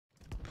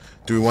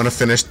Do we want to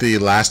finish the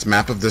last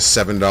map of this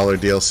 $7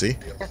 DLC?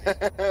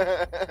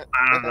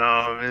 I don't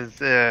know. It's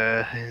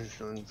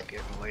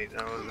getting late.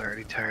 I was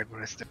already tired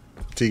when I started.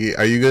 Tiki,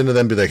 are you going to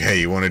then be like, hey,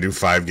 you want to do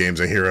 5 games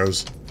of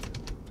Heroes?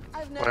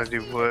 Want to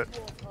do what?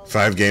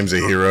 5 games of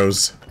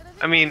Heroes?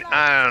 I mean,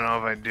 I don't know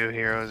if I do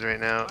Heroes right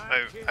now.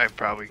 I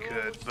probably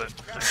could, but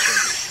I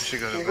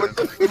should go to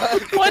bed.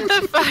 What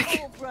the fuck?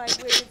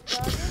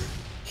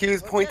 He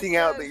was pointing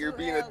out that you're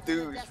being a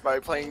douche by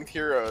playing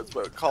Heroes,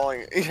 but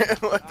calling it.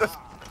 What the?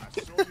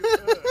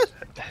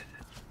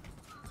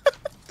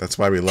 That's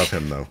why we love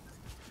him, though.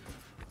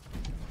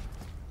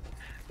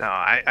 No,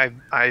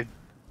 I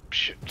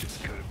should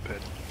just go to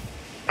bed.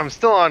 I'm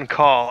still on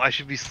call. I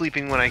should be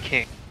sleeping when I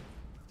can.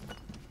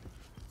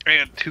 I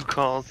got 2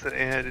 calls that I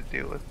had to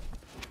deal with.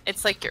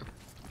 It's like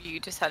you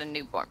just had a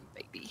newborn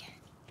baby.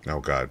 Oh,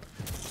 God.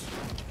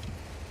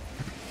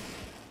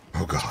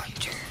 Oh,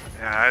 God.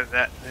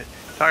 Yeah,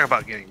 talk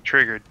about getting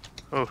triggered.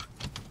 Oh.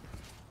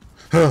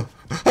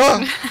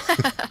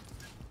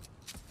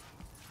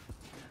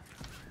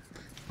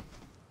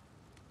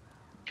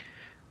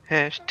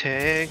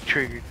 Hashtag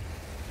triggered.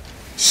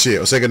 Shit,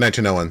 we'll say goodnight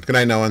to no one. Good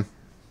night, no one.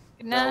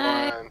 Good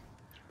night.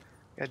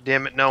 God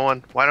damn it, no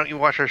one. Why don't you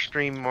watch our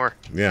stream more?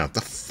 Yeah,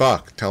 the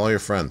fuck? Tell all your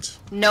friends.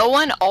 No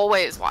one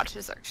always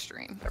watches our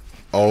stream.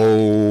 Oh,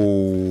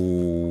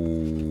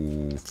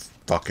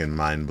 fucking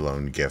mind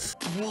blown gif.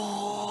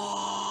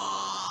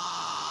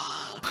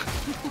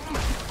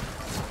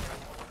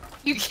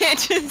 You can't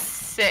just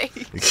say.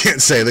 You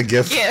can't say the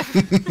gif. GIF.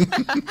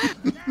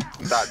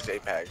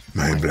 .jpg.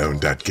 Mind blown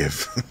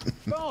gif.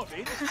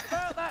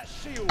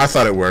 I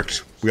thought it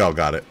worked. We all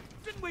got it.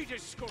 Didn't we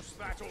discuss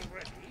that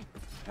already?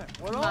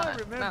 Well, Not- I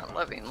remember not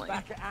lovingly.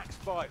 back at Axe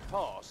Fight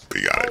Pass,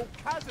 We got it. old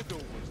Cazador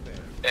was there.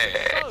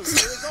 So,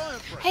 there's Iron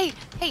Breath.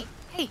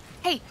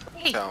 Hey,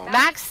 Don't.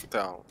 Max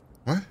Don't.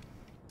 What?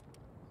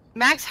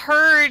 Max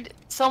heard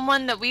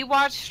someone that we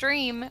watch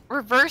stream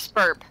reverse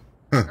burp.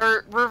 Huh.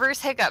 Or reverse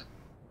hiccup.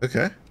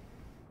 Okay.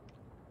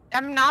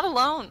 I'm not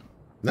alone.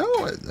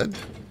 No,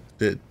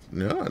 did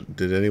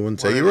anyone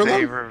say you were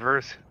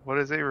alone? What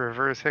is a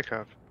reverse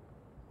hiccup?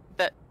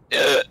 That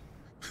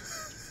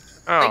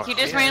Oh, like you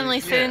just randomly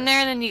sit in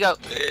there and then you go.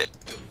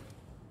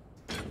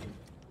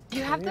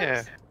 You have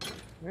Yeah. those?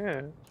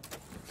 Yeah.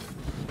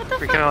 What the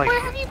We fuck? kinda like-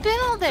 Where have you been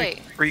all day?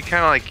 Where you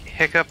kind of like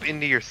hiccup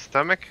into your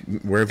stomach.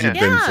 Where have you Yeah.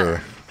 been Yeah.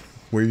 for?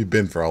 Where have you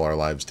been for all our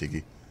lives,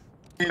 Tiki?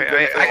 I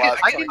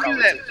can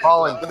do that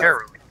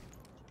voluntarily.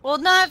 Well,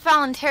 not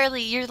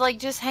voluntarily. You're like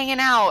just hanging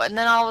out, and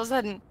then all of a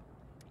sudden,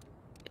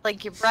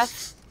 like your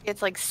breath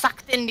gets like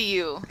sucked into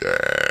you.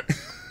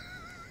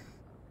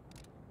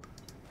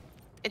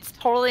 It's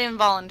totally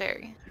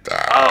involuntary.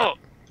 Oh,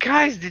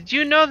 guys, did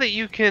you know that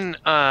you can,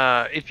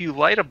 if you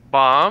light a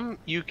bomb,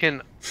 you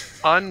can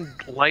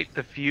unlight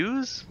the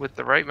fuse with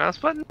the right mouse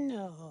button?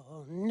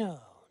 No.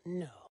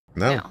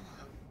 No.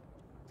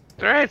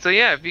 All right, so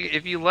yeah,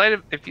 if you light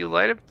a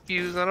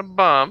fuse on a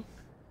bomb,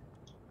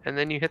 and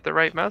then you hit the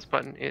right mouse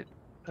button, it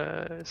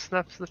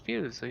snuffs the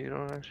fuse, so you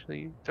don't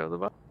actually throw the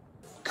bomb.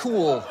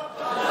 Cool.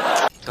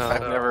 So,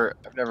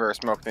 I've never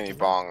smoked any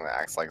bong that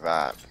acts like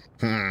that.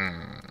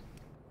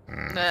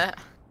 Nah.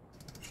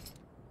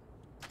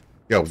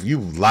 Yo, you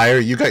liar!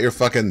 You got your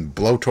fucking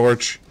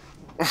blowtorch.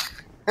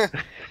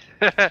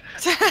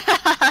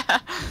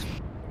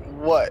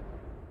 What?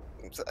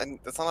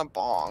 That's not a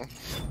bong.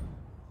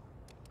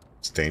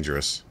 It's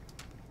dangerous.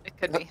 It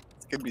could be.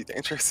 It could be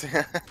dangerous.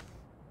 That's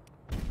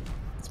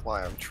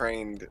why I'm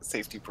trained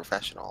safety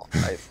professional.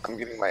 I'm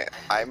getting my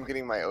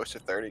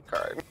OSHA 30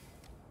 card.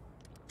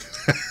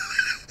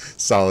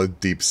 Solid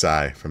deep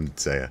sigh from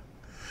Zaeya.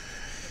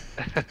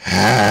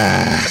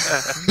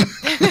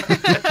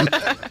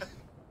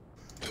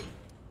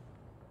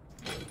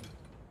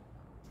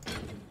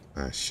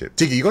 Ah, shit.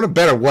 Tiki, you going to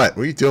bed or what?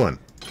 What are you doing?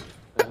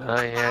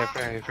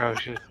 yeah,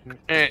 probably should.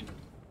 Alright,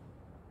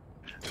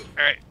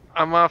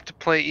 I'm off to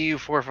play EU4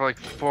 for like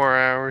 4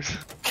 hours.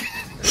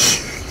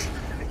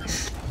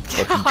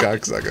 Fucking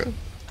cocksucker.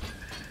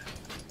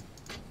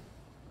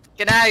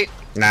 Good night.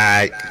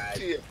 Night.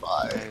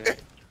 Bye.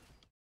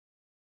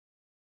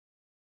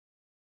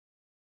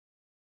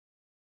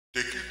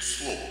 Take it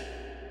slow.